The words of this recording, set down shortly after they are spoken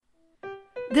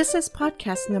This is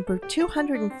podcast number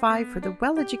 205 for the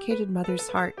Well-Educated Mother's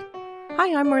Heart.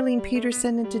 Hi, I'm Marlene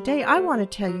Peterson, and today I want to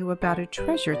tell you about a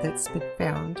treasure that's been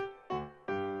found.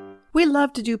 We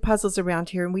love to do puzzles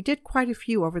around here, and we did quite a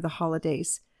few over the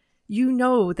holidays. You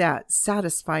know that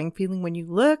satisfying feeling when you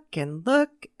look and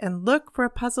look and look for a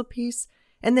puzzle piece,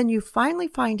 and then you finally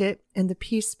find it, and the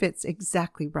piece fits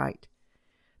exactly right.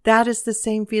 That is the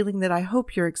same feeling that I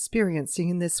hope you're experiencing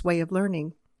in this way of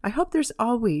learning. I hope there's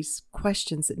always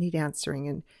questions that need answering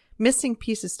and missing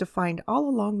pieces to find all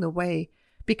along the way,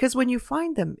 because when you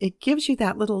find them, it gives you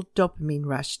that little dopamine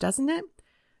rush, doesn't it?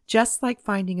 Just like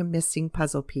finding a missing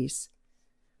puzzle piece.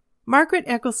 Margaret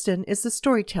Eggleston is the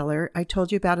storyteller I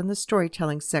told you about in the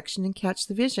storytelling section in Catch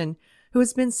the Vision, who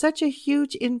has been such a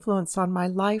huge influence on my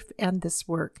life and this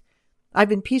work. I've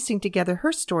been piecing together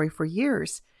her story for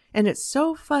years, and it's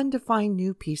so fun to find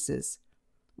new pieces.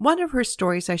 One of her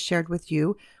stories I shared with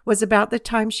you was about the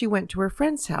time she went to her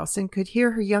friend's house and could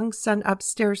hear her young son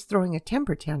upstairs throwing a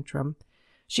temper tantrum.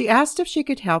 She asked if she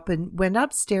could help and went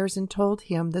upstairs and told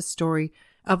him the story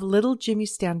of little Jimmy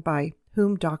Standby,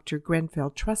 whom Dr.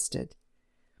 Grenfell trusted.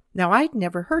 Now, I'd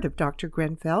never heard of Dr.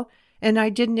 Grenfell, and I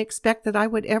didn't expect that I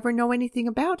would ever know anything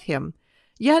about him.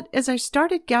 Yet, as I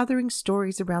started gathering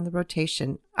stories around the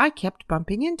rotation, I kept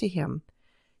bumping into him.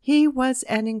 He was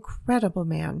an incredible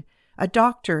man, a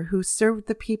doctor who served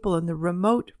the people in the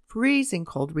remote, freezing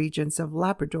cold regions of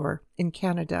Labrador in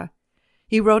Canada.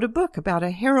 He wrote a book about a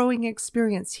harrowing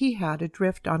experience he had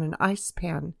adrift on an ice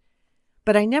pan.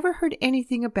 But I never heard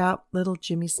anything about little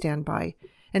Jimmy Standby,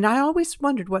 and I always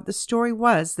wondered what the story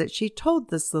was that she told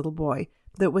this little boy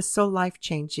that was so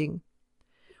life-changing.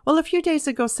 Well, a few days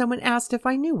ago, someone asked if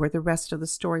I knew where the rest of the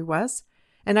story was,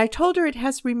 and I told her it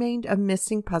has remained a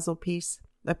missing puzzle piece,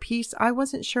 a piece I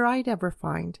wasn't sure I'd ever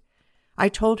find. I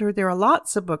told her there are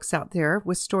lots of books out there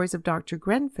with stories of Dr.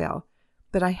 Grenfell,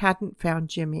 but I hadn't found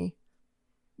Jimmy.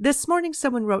 This morning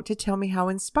someone wrote to tell me how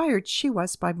inspired she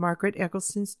was by Margaret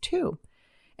Eggleston's too,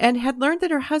 and had learned that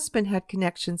her husband had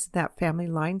connections in that family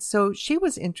line, so she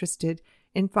was interested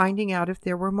in finding out if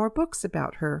there were more books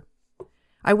about her.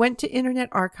 I went to Internet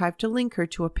Archive to link her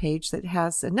to a page that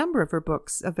has a number of her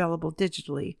books available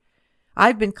digitally.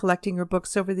 I've been collecting her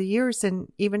books over the years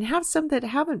and even have some that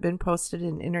haven't been posted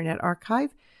in Internet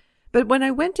Archive. But when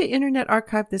I went to Internet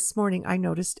Archive this morning, I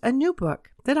noticed a new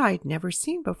book that I had never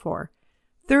seen before.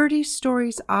 30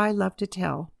 Stories I Love to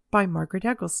Tell by Margaret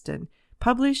Eggleston,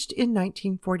 published in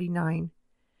 1949.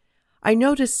 I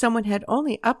noticed someone had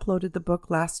only uploaded the book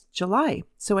last July,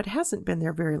 so it hasn't been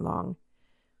there very long.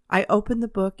 I opened the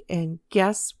book and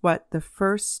guess what the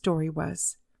first story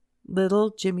was? Little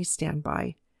Jimmy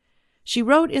Standby. She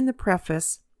wrote in the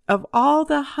preface, "Of all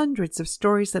the hundreds of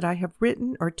stories that I have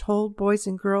written or told boys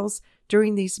and girls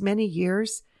during these many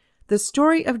years, the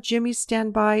story of Jimmy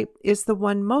Standby is the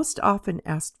one most often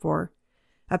asked for.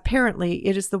 Apparently,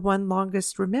 it is the one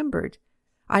longest remembered.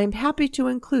 I am happy to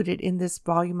include it in this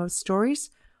volume of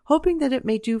stories, hoping that it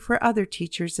may do for other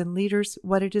teachers and leaders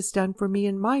what it has done for me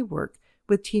in my work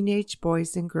with teenage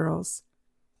boys and girls."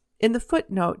 In the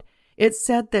footnote, it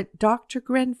said that Dr.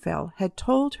 Grenfell had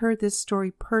told her this story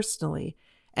personally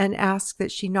and asked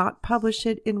that she not publish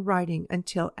it in writing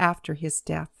until after his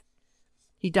death.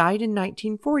 He died in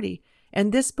 1940,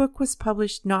 and this book was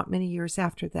published not many years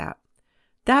after that.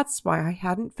 That's why I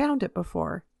hadn't found it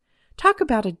before. Talk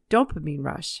about a dopamine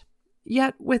rush.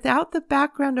 Yet, without the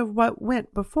background of what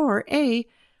went before, A,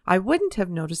 I wouldn't have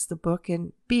noticed the book,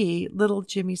 and B, little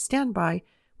Jimmy Standby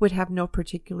would have no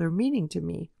particular meaning to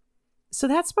me. So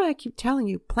that's why I keep telling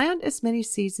you, plant as many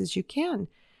seeds as you can.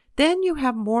 Then you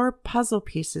have more puzzle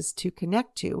pieces to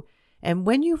connect to. And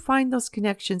when you find those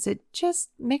connections, it just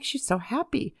makes you so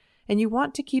happy and you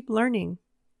want to keep learning.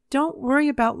 Don't worry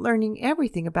about learning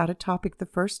everything about a topic the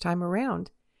first time around.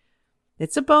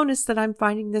 It's a bonus that I'm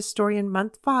finding this story in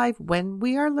month 5 when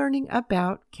we are learning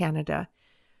about Canada.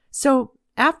 So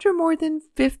after more than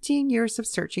 15 years of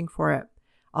searching for it,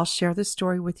 I'll share the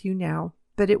story with you now,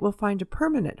 but it will find a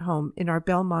permanent home in our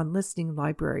Belmont Listening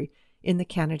Library in the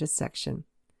Canada section.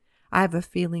 I have a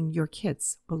feeling your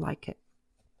kids will like it.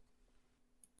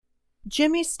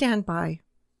 Jimmy Standby.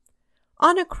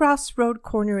 On a crossroad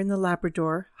corner in the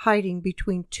Labrador, hiding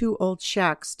between 2 old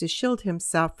shacks to shield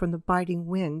himself from the biting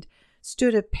wind,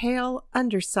 stood a pale,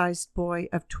 undersized boy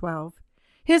of 12.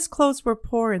 His clothes were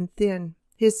poor and thin.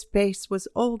 His face was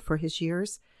old for his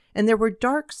years, and there were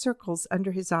dark circles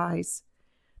under his eyes.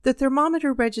 The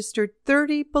thermometer registered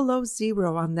 30 below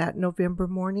zero on that November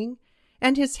morning,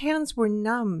 and his hands were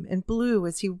numb and blue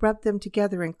as he rubbed them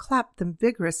together and clapped them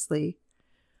vigorously.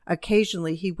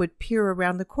 Occasionally he would peer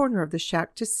around the corner of the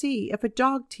shack to see if a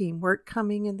dog team were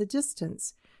coming in the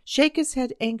distance, shake his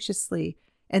head anxiously,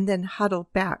 and then huddle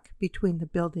back between the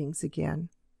buildings again.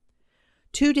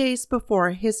 2 days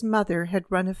before, his mother had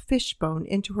run a fishbone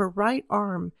into her right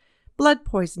arm. Blood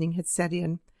poisoning had set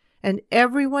in, and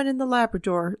everyone in the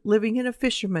Labrador living in a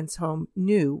fisherman's home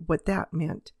knew what that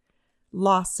meant.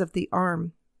 Loss of the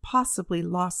arm, possibly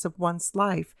loss of one's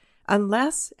life,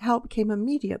 unless help came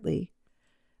immediately.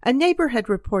 A neighbor had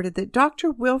reported that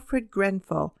Dr. Wilfred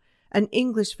Grenfell, an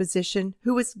English physician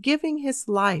who was giving his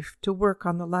life to work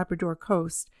on the Labrador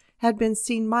coast, had been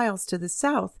seen miles to the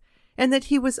south, and that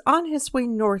he was on his way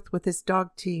north with his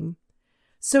dog team.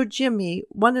 So Jimmy,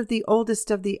 one of the oldest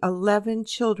of the 11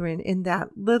 children in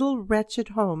that little wretched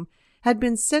home, had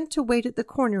been sent to wait at the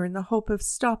corner in the hope of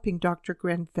stopping Dr.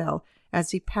 Grenfell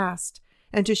as he passed,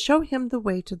 and to show him the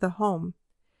way to the home.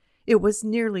 It was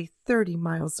nearly 30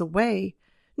 miles away.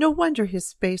 No wonder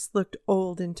his face looked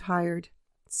old and tired.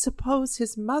 Suppose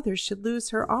his mother should lose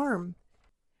her arm.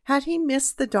 Had he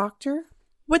missed the doctor?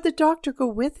 Would the doctor go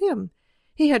with him?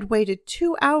 He had waited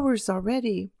 2 hours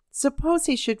already. Suppose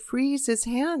he should freeze his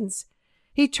hands?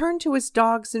 He turned to his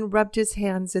dogs and rubbed his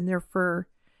hands in their fur.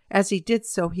 As he did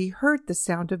so, he heard the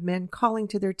sound of men calling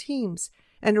to their teams,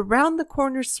 and around the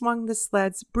corner swung the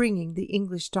sleds bringing the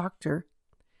English doctor.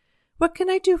 "What can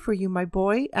I do for you, my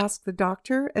boy?" asked the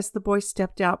doctor as the boy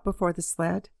stepped out before the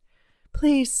sled.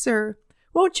 "Please, sir,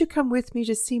 won't you come with me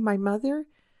to see my mother?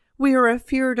 We are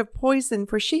afeard of poison,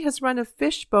 for she has run a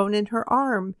fishbone in her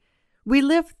arm. We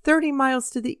live 30 miles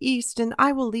to the east, and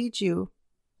I will lead you."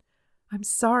 "I'm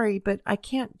sorry, but I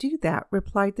can't do that,"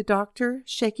 replied the doctor,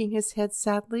 shaking his head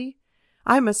sadly.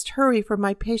 "I must hurry, for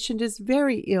my patient is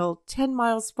very ill 10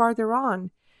 miles farther on.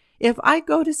 If I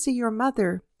go to see your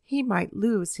mother, he might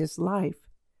lose his life."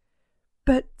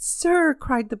 "But, sir,"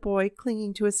 cried the boy,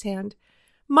 clinging to his hand,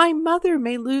 "my mother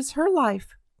may lose her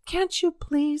life. Can't you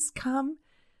please come?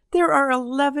 There are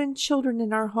 11 children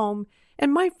in our home,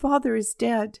 and my father is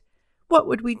dead. What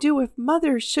would we do if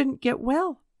mother shouldn't get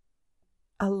well?"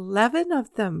 11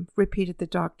 of them, repeated the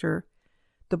doctor.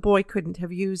 The boy couldn't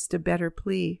have used a better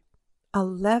plea.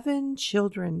 11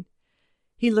 children.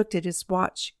 He looked at his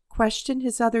watch, questioned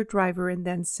his other driver, and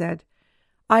then said,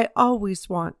 "I always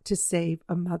want to save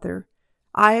a mother.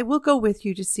 I will go with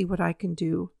you to see what I can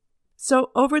do."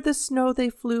 So over the snow they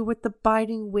flew with the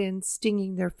biting wind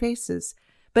stinging their faces,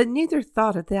 but neither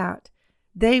thought of that.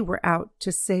 They were out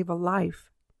to save a life.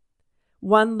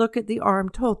 One look at the arm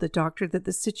told the doctor that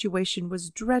the situation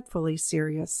was dreadfully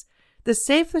serious. The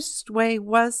safest way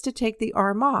was to take the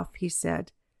arm off, he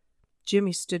said.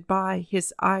 Jimmy stood by,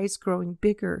 his eyes growing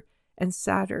bigger and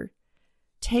sadder.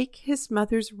 Take his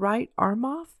mother's right arm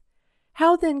off?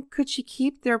 How then could she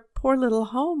keep their poor little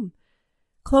home?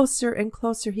 Closer and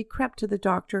closer he crept to the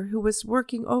doctor, who was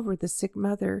working over the sick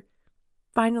mother.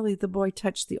 Finally the boy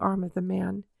touched the arm of the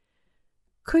man.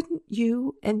 "Couldn't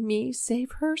you and me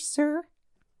save her, sir?"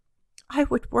 "I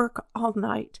would work all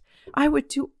night. I would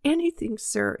do anything,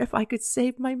 sir, if I could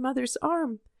save my mother's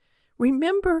arm.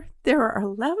 Remember, there are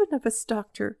 11 of us,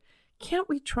 doctor. Can't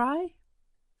we try?"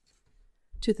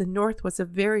 To the north was a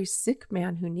very sick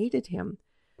man who needed him,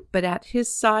 but at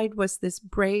his side was this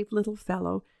brave little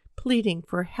fellow pleading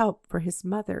for help for his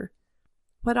mother.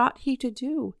 What ought he to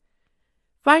do?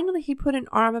 Finally he put an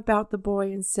arm about the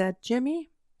boy and said,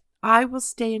 "Jimmy, I will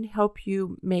stay and help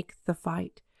you make the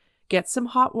fight. Get some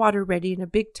hot water ready in a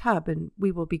big tub and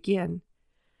we will begin."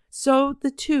 So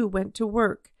the two went to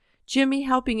work, Jimmy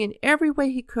helping in every way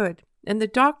he could, and the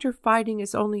doctor fighting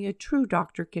as only a true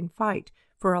doctor can fight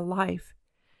for a life.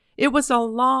 It was a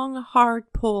long,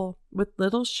 hard pull with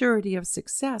little surety of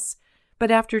success, but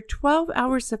after 12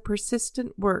 hours of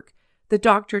persistent work, the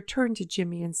doctor turned to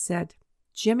Jimmy and said,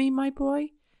 "Jimmy, my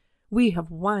boy, we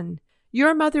have won.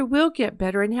 Your mother will get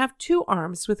better and have 2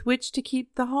 arms with which to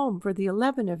keep the home for the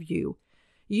 11 of you.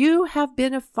 You have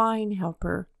been a fine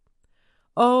helper."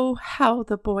 Oh, how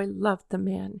the boy loved the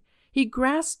man. He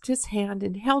grasped his hand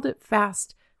and held it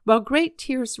fast, while great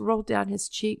tears rolled down his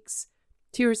cheeks,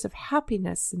 tears of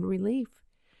happiness and relief.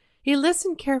 He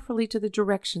listened carefully to the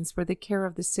directions for the care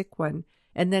of the sick one,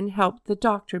 and then helped the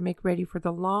doctor make ready for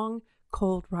the long,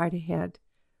 cold ride ahead.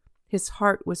 His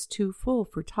heart was too full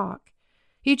for talk.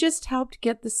 He just helped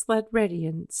get the sled ready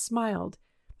and smiled,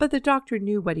 but the doctor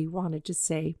knew what he wanted to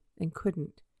say and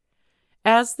couldn't.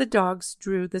 As the dogs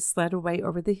drew the sled away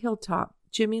over the hilltop,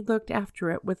 Jimmy looked after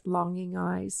it with longing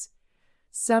eyes.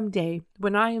 "Someday,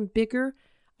 when I am bigger,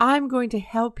 I'm going to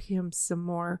help him some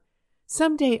more.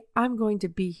 Someday I'm going to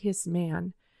be his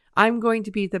man. I'm going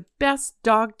to be the best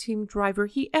dog team driver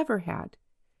he ever had."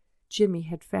 Jimmy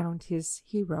had found his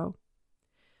hero.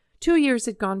 2 years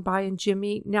had gone by, and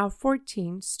Jimmy, now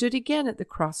 14, stood again at the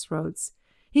crossroads.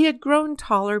 He had grown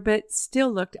taller, but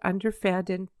still looked underfed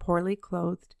and poorly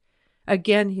clothed.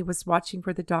 Again he was watching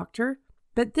for the doctor,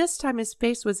 but this time his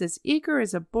face was as eager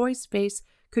as a boy's face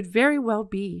could very well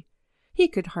be. He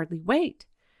could hardly wait.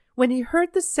 When he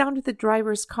heard the sound of the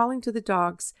drivers calling to the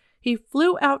dogs, he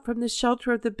flew out from the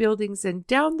shelter of the buildings and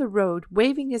down the road,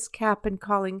 waving his cap and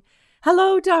calling,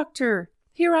 "Hello, doctor!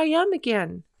 Here I am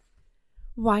again."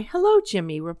 "Why, hello,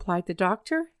 Jimmy," replied the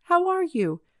doctor. "How are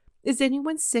you? Is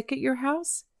anyone sick at your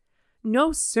house?"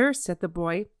 "No, sir," said the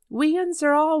boy. "We uns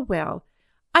are all well.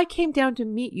 I came down to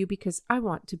meet you because I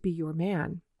want to be your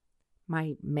man."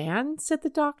 "My man?" said the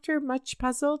doctor, much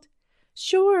puzzled.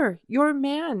 "Sure, your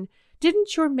man.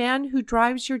 Didn't your man who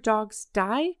drives your dogs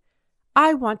die?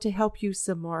 I want to help you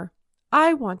some more.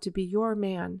 I want to be your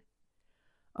man."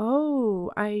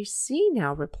 "Oh, I see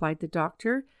now," replied the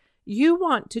doctor. "You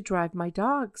want to drive my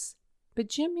dogs. But,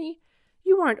 Jimmy,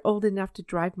 you aren't old enough to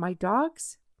drive my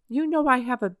dogs. You know I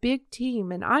have a big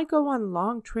team and I go on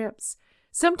long trips.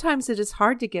 Sometimes it is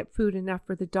hard to get food enough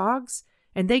for the dogs,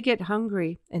 and they get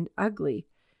hungry and ugly.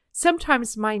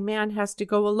 Sometimes my man has to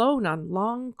go alone on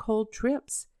long, cold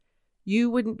trips. You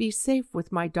wouldn't be safe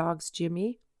with my dogs,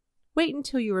 Jimmy. Wait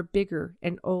until you are bigger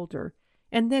and older,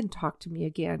 and then talk to me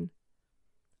again."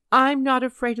 "I'm not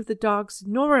afraid of the dogs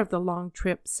nor of the long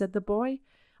trips," said the boy.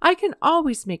 "I can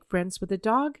always make friends with a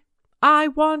dog. I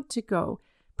want to go.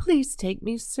 Please take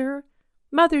me, sir.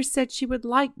 Mother said she would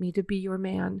like me to be your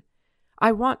man.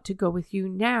 I want to go with you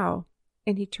now,"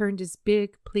 and he turned his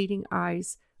big, pleading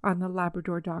eyes on the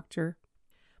Labrador doctor.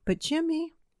 "But,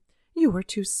 Jimmy, you are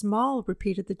too small,"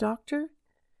 repeated the doctor.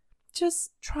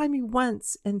 "Just try me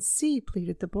once and see,"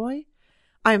 pleaded the boy.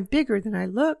 "I am bigger than I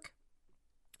look.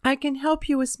 I can help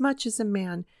you as much as a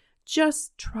man.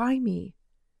 Just try me."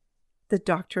 The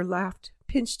doctor laughed,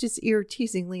 pinched his ear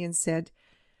teasingly, and said,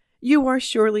 "You are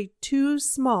surely too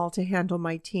small to handle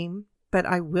my team, but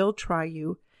I will try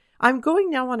you. I'm going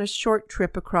now on a short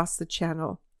trip across the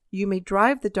channel. You may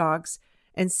drive the dogs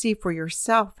and see for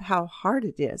yourself how hard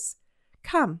it is.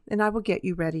 Come, and I will get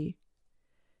you ready."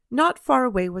 Not far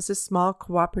away was a small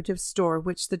cooperative store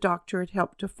which the doctor had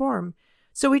helped to form.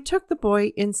 So he took the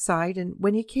boy inside, and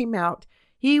when he came out,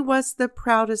 he was the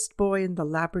proudest boy in the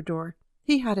Labrador.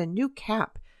 He had a new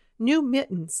cap, new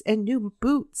mittens, and new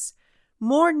boots,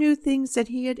 more new things than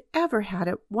he had ever had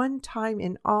at one time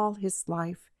in all his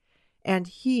life. And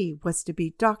he was to be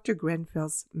Dr.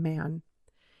 Grenfell's man.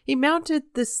 He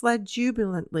mounted the sled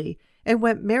jubilantly and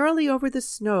went merrily over the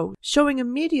snow, showing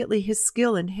immediately his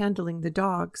skill in handling the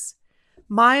dogs.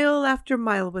 Mile after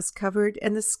mile was covered,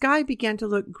 and the sky began to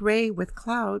look gray with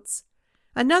clouds.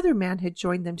 Another man had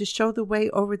joined them to show the way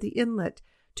over the inlet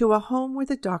to a home where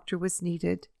the doctor was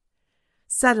needed.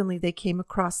 Suddenly they came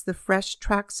across the fresh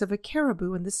tracks of a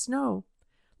caribou in the snow.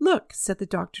 "Look," said the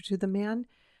doctor to the man,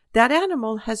 "that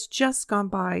animal has just gone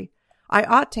by. I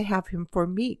ought to have him for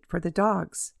meat for the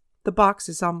dogs. The box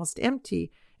is almost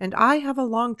empty, and I have a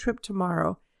long trip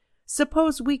tomorrow.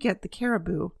 Suppose we get the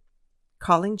caribou."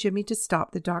 Calling Jimmy to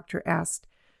stop, the doctor asked,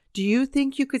 "Do you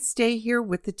think you could stay here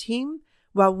with the team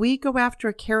while we go after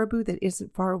a caribou that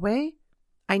isn't far away?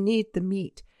 I need the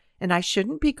meat, and I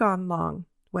shouldn't be gone long.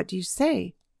 What do you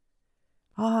say?"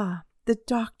 Ah, the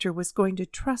doctor was going to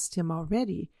trust him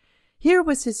already. Here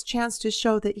was his chance to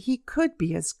show that he could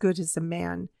be as good as a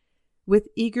man. With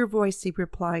eager voice he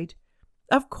replied,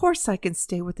 "Of course I can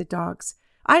stay with the dogs.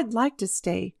 I'd like to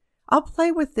stay. I'll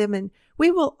play with them, and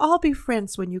we will all be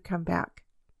friends when you come back."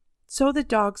 So the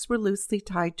dogs were loosely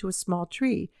tied to a small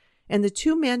tree, and the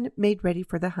two men made ready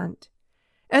for the hunt.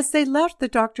 As they left, the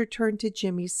doctor turned to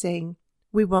Jimmy, saying,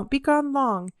 "We won't be gone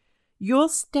long. You'll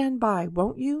stand by,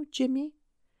 won't you, Jimmy?"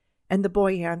 And the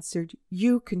boy answered,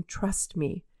 "You can trust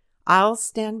me. I'll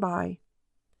stand by."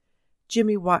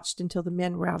 Jimmy watched until the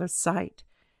men were out of sight.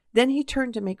 Then he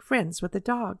turned to make friends with the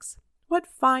dogs. What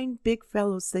fine big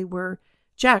fellows they were!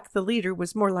 Jack, the leader,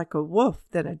 was more like a wolf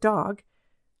than a dog.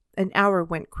 An hour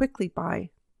went quickly by.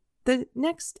 The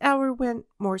next hour went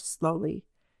more slowly.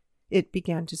 It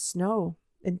began to snow,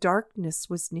 and darkness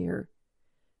was near.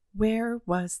 Where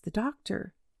was the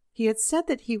doctor? He had said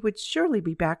that he would surely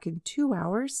be back in 2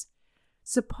 hours.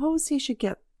 Suppose he should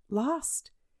get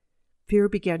lost? Fear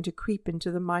began to creep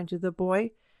into the mind of the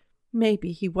boy.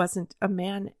 Maybe he wasn't a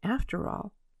man after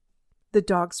all. The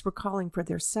dogs were calling for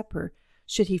their supper.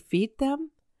 Should he feed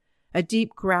them? A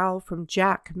deep growl from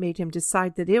Jack made him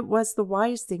decide that it was the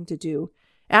wise thing to do.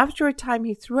 After a time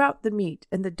he threw out the meat,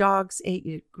 and the dogs ate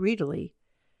it greedily.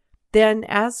 Then,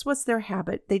 as was their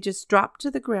habit, they just dropped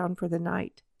to the ground for the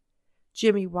night.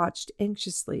 Jimmy watched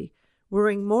anxiously,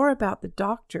 worrying more about the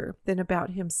doctor than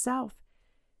about himself.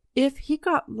 If he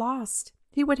got lost,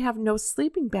 he would have no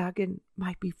sleeping bag and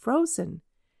might be frozen.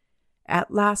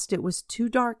 At last it was too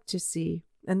dark to see,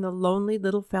 and the lonely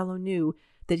little fellow knew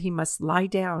that he must lie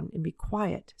down and be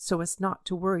quiet so as not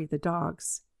to worry the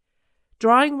dogs.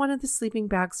 Drawing one of the sleeping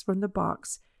bags from the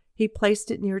box, he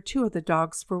placed it near 2 of the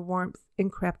dogs for warmth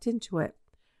and crept into it,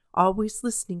 always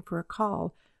listening for a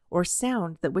call or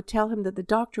sound that would tell him that the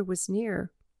doctor was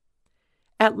near.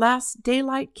 At last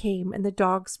daylight came and the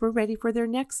dogs were ready for their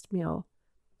next meal.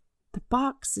 The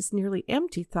box is nearly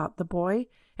empty, thought the boy,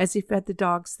 as he fed the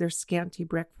dogs their scanty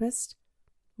breakfast.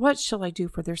 What shall I do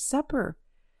for their supper?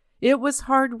 It was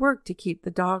hard work to keep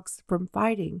the dogs from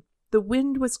fighting. The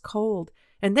wind was cold,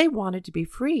 and they wanted to be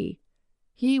free.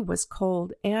 He was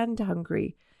cold and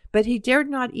hungry, but he dared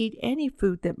not eat any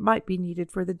food that might be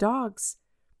needed for the dogs.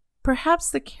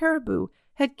 Perhaps the caribou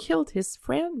had killed his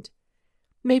friend.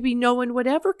 Maybe no one would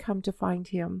ever come to find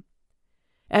him.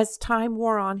 As time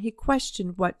wore on, he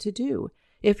questioned what to do.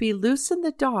 If he loosened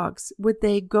the dogs, would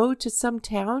they go to some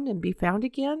town and be found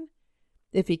again?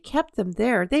 If he kept them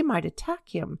there, they might attack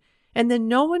him, and then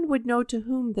no one would know to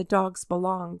whom the dogs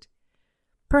belonged.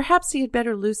 Perhaps he had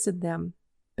better loosen them.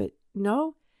 But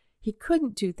no, he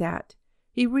couldn't do that.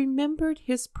 He remembered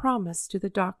his promise to the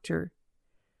doctor.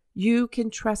 You can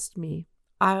trust me.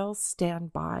 I'll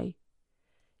stand by.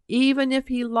 Even if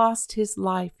he lost his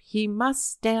life, he must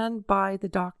stand by the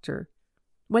doctor.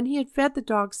 When he had fed the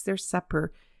dogs their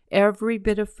supper, every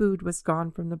bit of food was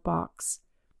gone from the box.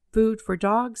 Food for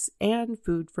dogs and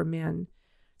food for men.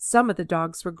 Some of the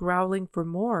dogs were growling for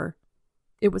more.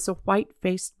 It was a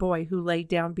white-faced boy who lay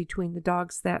down between the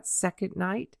dogs that second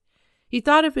night. He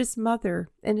thought of his mother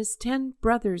and his 10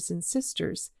 brothers and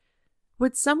sisters.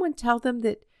 Would someone tell them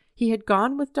that he had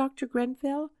gone with Dr.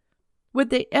 Grenfell? Would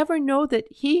they ever know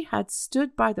that he had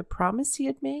stood by the promise he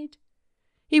had made?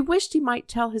 He wished he might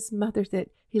tell his mother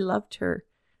that he loved her.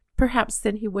 Perhaps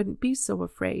then he wouldn't be so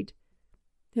afraid.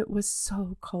 It was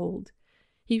so cold.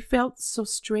 He felt so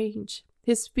strange.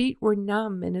 His feet were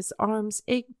numb and his arms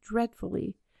ached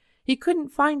dreadfully. He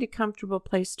couldn't find a comfortable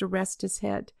place to rest his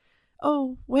head.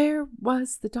 Oh, where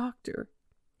was the doctor?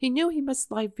 He knew he must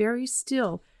lie very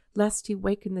still lest he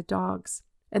waken the dogs,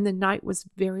 and the night was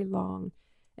very long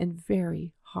and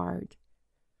very hard.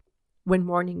 When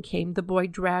morning came, the boy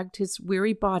dragged his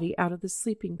weary body out of the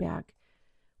sleeping bag.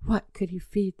 What could he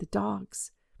feed the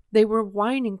dogs? They were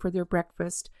whining for their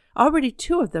breakfast. Already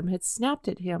 2 of them had snapped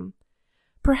at him.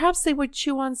 Perhaps they would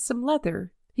chew on some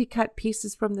leather. He cut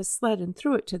pieces from the sled and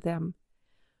threw it to them.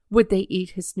 Would they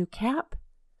eat his new cap?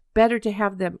 Better to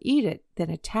have them eat it than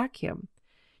attack him.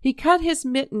 He cut his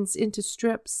mittens into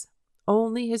strips.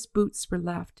 Only his boots were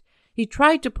left. He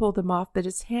tried to pull them off, but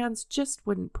his hands just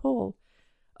wouldn't pull.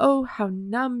 Oh, how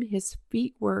numb his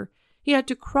feet were. He had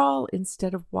to crawl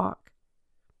instead of walk.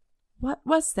 What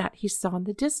was that he saw in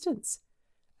the distance?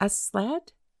 A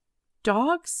sled?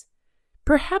 Dogs?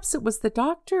 Perhaps it was the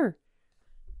doctor.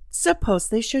 Suppose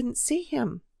they shouldn't see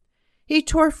him. He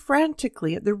tore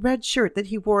frantically at the red shirt that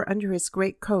he wore under his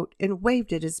great coat and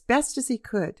waved it as best as he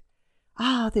could.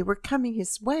 Ah, they were coming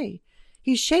his way.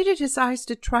 He shaded his eyes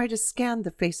to try to scan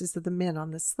the faces of the men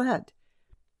on the sled.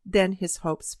 Then his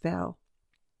hopes fell.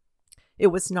 It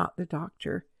was not the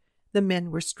doctor. The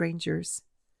men were strangers.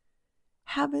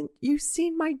 Haven't you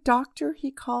seen my doctor?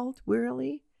 He called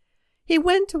wearily. He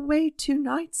went away 2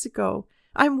 nights ago.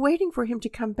 I'm waiting for him to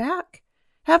come back.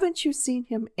 Haven't you seen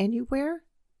him anywhere?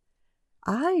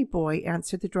 Aye, boy,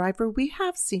 answered the driver. We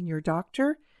have seen your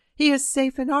doctor. He is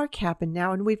safe in our cabin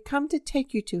now, and we've come to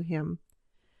take you to him.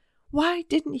 Why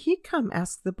didn't he come?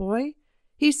 Asked the boy.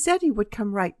 He said he would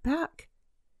come right back.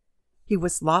 He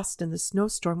was lost in the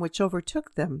snowstorm which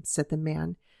overtook them, said the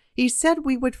man. He said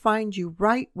we would find you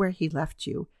right where he left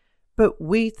you, but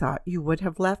we thought you would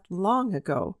have left long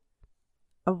ago.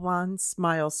 A wan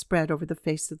smile spread over the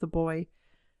face of the boy.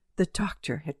 The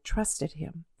doctor had trusted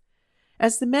him.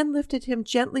 As the men lifted him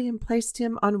gently and placed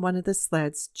him on one of the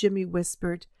sleds, Jimmy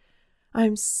whispered,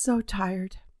 I'm so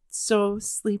tired, so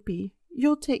sleepy.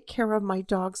 You'll take care of my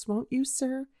dogs, won't you,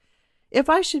 sir? If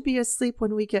I should be asleep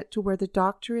when we get to where the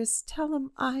doctor is, tell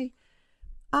him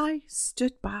I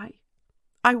stood by.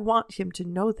 I want him to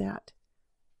know that.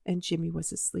 And Jimmy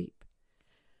was asleep.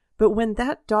 But when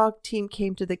that dog team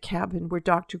came to the cabin where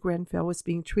Dr. Grenfell was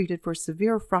being treated for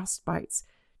severe frostbites,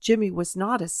 Jimmy was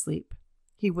not asleep.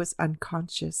 He was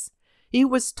unconscious. He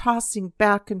was tossing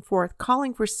back and forth,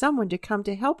 calling for someone to come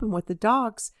to help him with the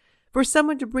dogs, for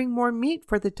someone to bring more meat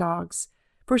for the dogs,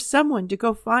 for someone to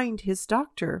go find his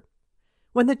doctor.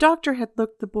 When the doctor had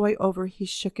looked the boy over, he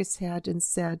shook his head and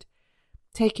said,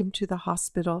 Take him to the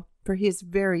hospital, for he is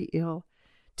very ill.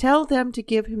 Tell them to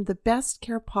give him the best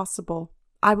care possible.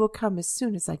 I will come as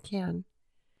soon as I can."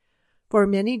 For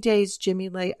many days Jimmy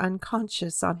lay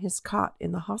unconscious on his cot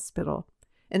in the hospital,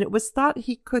 and it was thought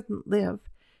he couldn't live.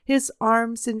 His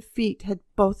arms and feet had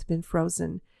both been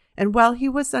frozen, and while he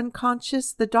was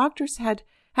unconscious, the doctors had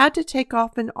to take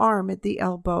off an arm at the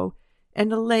elbow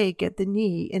and a leg at the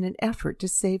knee in an effort to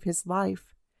save his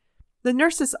life. The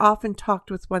nurses often talked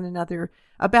with one another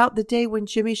about the day when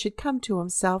Jimmy should come to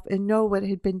himself and know what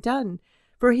had been done,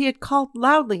 for he had called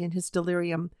loudly in his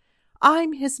delirium,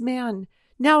 "I'm his man.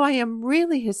 Now I am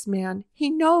really his man.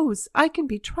 He knows I can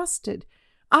be trusted.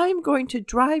 I'm going to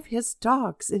drive his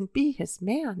dogs and be his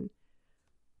man."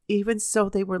 Even so,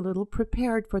 they were little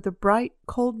prepared for the bright,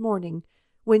 cold morning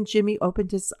when Jimmy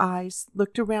opened his eyes,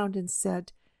 looked around, and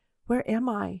said, "Where am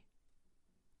I?"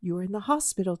 "You are in the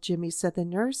hospital, Jimmy," said the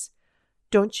nurse.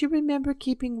 "Don't you remember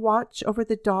keeping watch over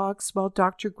the dogs while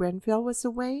Dr. Grenfell was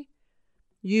away?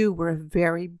 You were a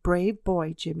very brave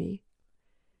boy, Jimmy."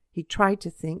 He tried to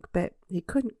think, but he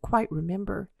couldn't quite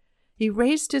remember. He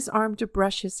raised his arm to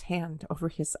brush his hand over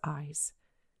his eyes.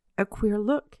 A queer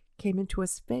look came into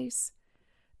his face.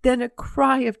 Then a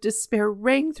cry of despair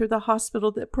rang through the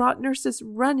hospital that brought nurses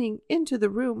running into the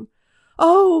room.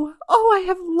 Oh, I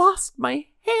have lost my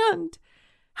hand!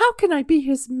 How can I be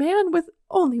his man with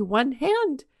only one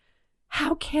hand?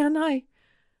 How can I?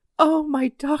 Oh, my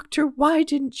doctor, why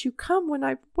didn't you come when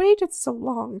I've waited so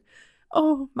long?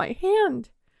 Oh, my hand!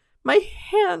 My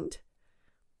hand!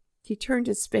 He turned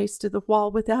his face to the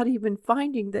wall without even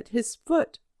finding that his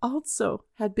foot also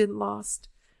had been lost.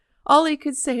 All he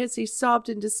could say as he sobbed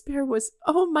in despair was,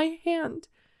 "Oh, my hand!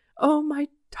 Oh, my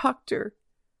doctor!"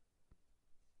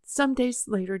 Some days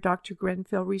later, Dr.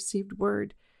 Grenfell received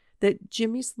word that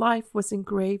Jimmy's life was in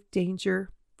grave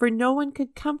danger, for no one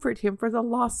could comfort him for the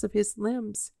loss of his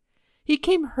limbs. He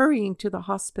came hurrying to the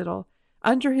hospital.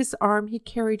 Under his arm he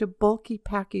carried a bulky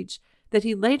package that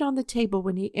he laid on the table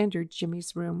when he entered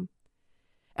Jimmy's room.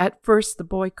 At first the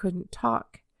boy couldn't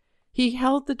talk. He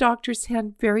held the doctor's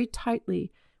hand very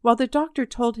tightly, while the doctor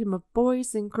told him of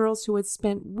boys and girls who had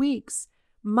spent weeks,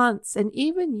 months, and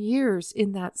even years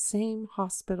in that same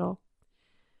hospital.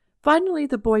 Finally,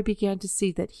 the boy began to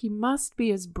see that he must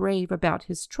be as brave about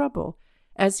his trouble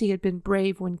as he had been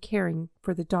brave when caring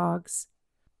for the dogs.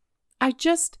 "I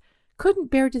just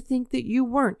couldn't bear to think that you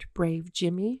weren't brave,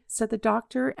 Jimmy," said the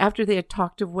doctor, after they had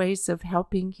talked of ways of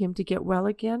helping him to get well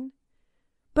again.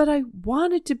 "But I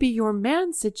wanted to be your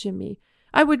man," said Jimmy.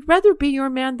 "I would rather be your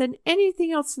man than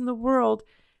anything else in the world,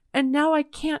 and now I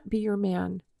can't be your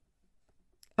man."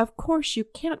 "Of course you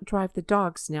can't drive the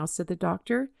dogs now," said the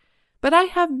doctor, "but I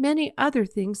have many other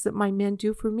things that my men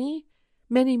do for me,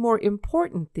 many more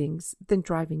important things than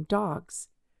driving dogs.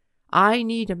 I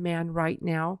need a man right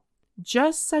now,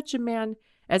 just such a man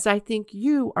as I think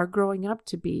you are growing up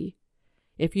to be.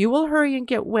 If you will hurry and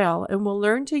get well and will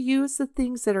learn to use the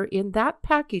things that are in that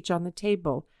package on the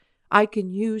table, I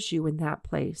can use you in that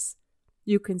place.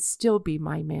 You can still be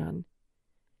my man."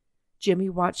 Jimmy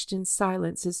watched in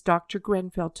silence as Dr.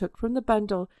 Grenfell took from the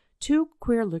bundle two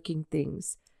queer-looking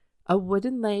things, a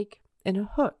wooden leg and a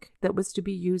hook that was to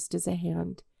be used as a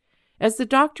hand. As the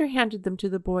doctor handed them to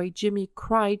the boy, Jimmy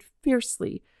cried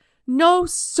fiercely, "No,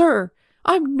 sir!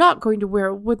 I'm not going to wear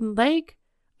a wooden leg.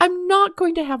 I'm not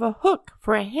going to have a hook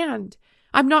for a hand.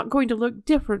 I'm not going to look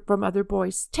different from other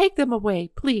boys. Take them away,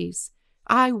 please.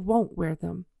 I won't wear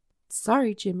them."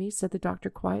 "Sorry, Jimmy," said the doctor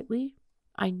quietly.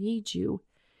 "I need you,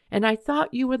 and I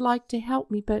thought you would like to help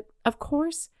me, but, of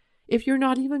course, if you're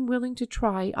not even willing to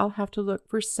try, I'll have to look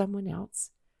for someone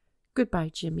else. Goodbye,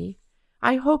 Jimmy.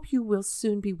 I hope you will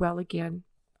soon be well again.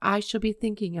 I shall be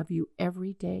thinking of you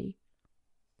every day."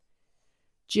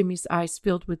 Jimmy's eyes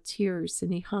filled with tears,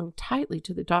 and he hung tightly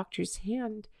to the doctor's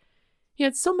hand. He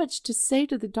had so much to say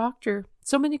to the doctor,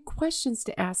 so many questions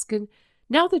to ask, and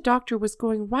now the doctor was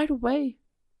going right away.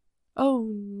 "Oh,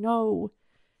 no."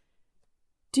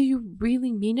 "Do you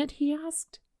really mean it?" he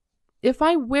asked. "If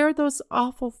I wear those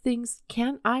awful things,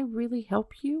 can I really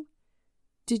help you?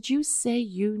 Did you say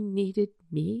you needed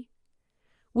me?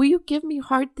 Will you give me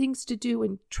hard things to do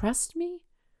and trust me?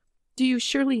 Do you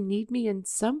surely need me in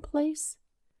some place?"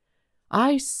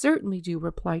 "I certainly do,"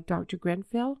 replied Dr.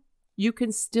 Grenfell. "You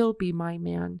can still be my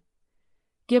man."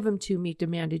 "Give them to me,"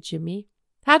 demanded Jimmy.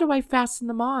 "How do I fasten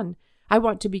them on? I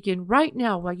want to begin right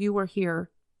now while you are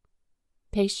here."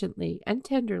 Patiently and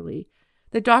tenderly,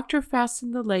 the doctor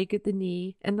fastened the leg at the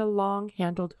knee and the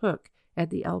long-handled hook at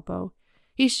the elbow.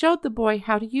 He showed the boy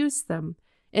how to use them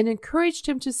and encouraged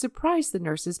him to surprise the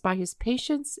nurses by his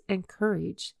patience and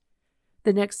courage.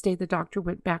 The next day the doctor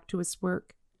went back to his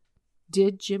work.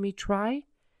 Did Jimmy try?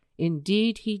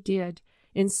 Indeed he did.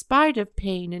 In spite of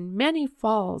pain and many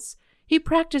falls, he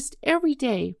practiced every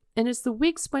day, and as the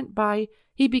weeks went by,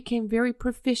 he became very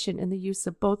proficient in the use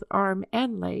of both arm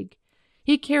and leg.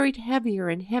 He carried heavier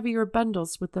and heavier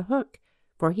bundles with the hook,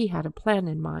 for he had a plan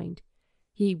in mind.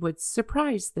 He would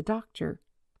surprise the doctor.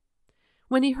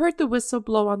 When he heard the whistle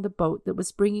blow on the boat that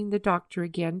was bringing the doctor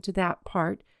again to that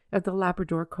part of the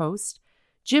Labrador coast,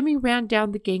 Jimmy ran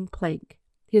down the gangplank,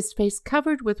 his face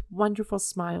covered with wonderful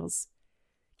smiles.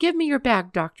 "Give me your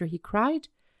bag, doctor," he cried.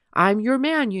 "I'm your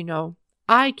man, you know.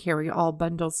 I carry all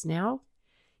bundles now."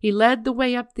 He led the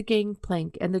way up the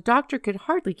gangplank, and the doctor could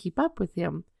hardly keep up with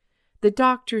him. The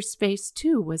doctor's face,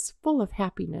 too, was full of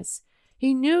happiness.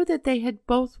 He knew that they had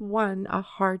both won a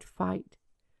hard fight.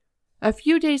 A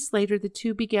few days later, the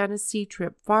two began a sea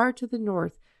trip far to the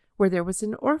north, where there was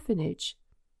an orphanage.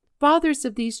 Fathers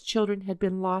of these children had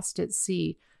been lost at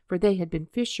sea, for they had been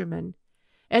fishermen.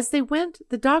 As they went,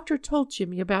 the doctor told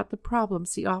Jimmy about the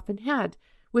problems he often had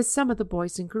with some of the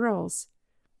boys and girls.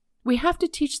 "We have to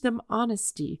teach them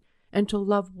honesty and to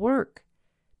love work.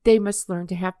 They must learn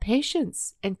to have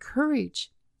patience and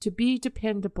courage, to be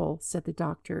dependable," said the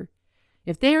doctor.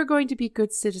 "If they are going to be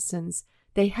good citizens,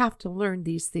 they have to learn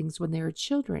these things when they are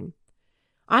children.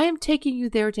 I am taking you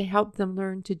there to help them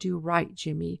learn to do right,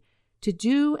 Jimmy, to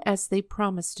do as they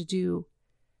promise to do.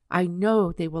 I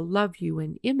know they will love you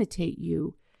and imitate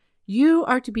you. You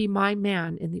are to be my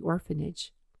man in the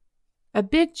orphanage." A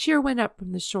big cheer went up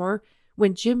from the shore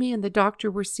when Jimmy and the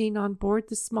doctor were seen on board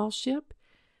the small ship.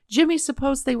 Jimmy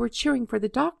supposed they were cheering for the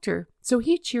doctor, so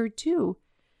he cheered too.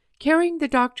 Carrying the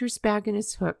doctor's bag and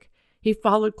his hook, he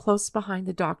followed close behind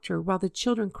the doctor while the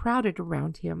children crowded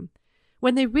around him.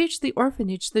 When they reached the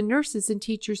orphanage, the nurses and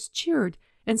teachers cheered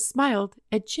and smiled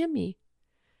at Jimmy.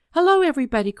 "Hello,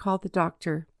 everybody," called the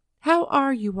doctor. "How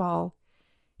are you all?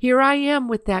 Here I am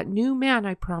with that new man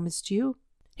I promised you."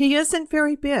 "He isn't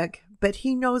very big, but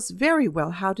he knows very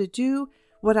well how to do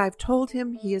what I've told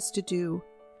him he is to do.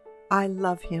 I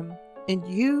love him, and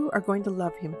you are going to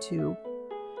love him too."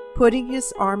 Putting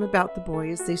his arm about the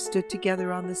boy as they stood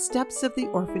together on the steps of the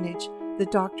orphanage, the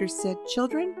doctor said,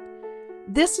 "Children,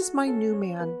 this is my new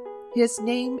man. His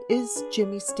name is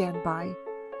Jimmy Standby."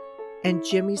 And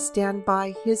Jimmy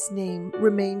Standby, his name,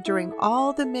 remained during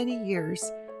all the many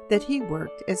years that he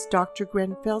worked as Dr.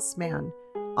 Grenfell's man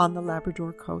on the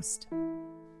Labrador coast.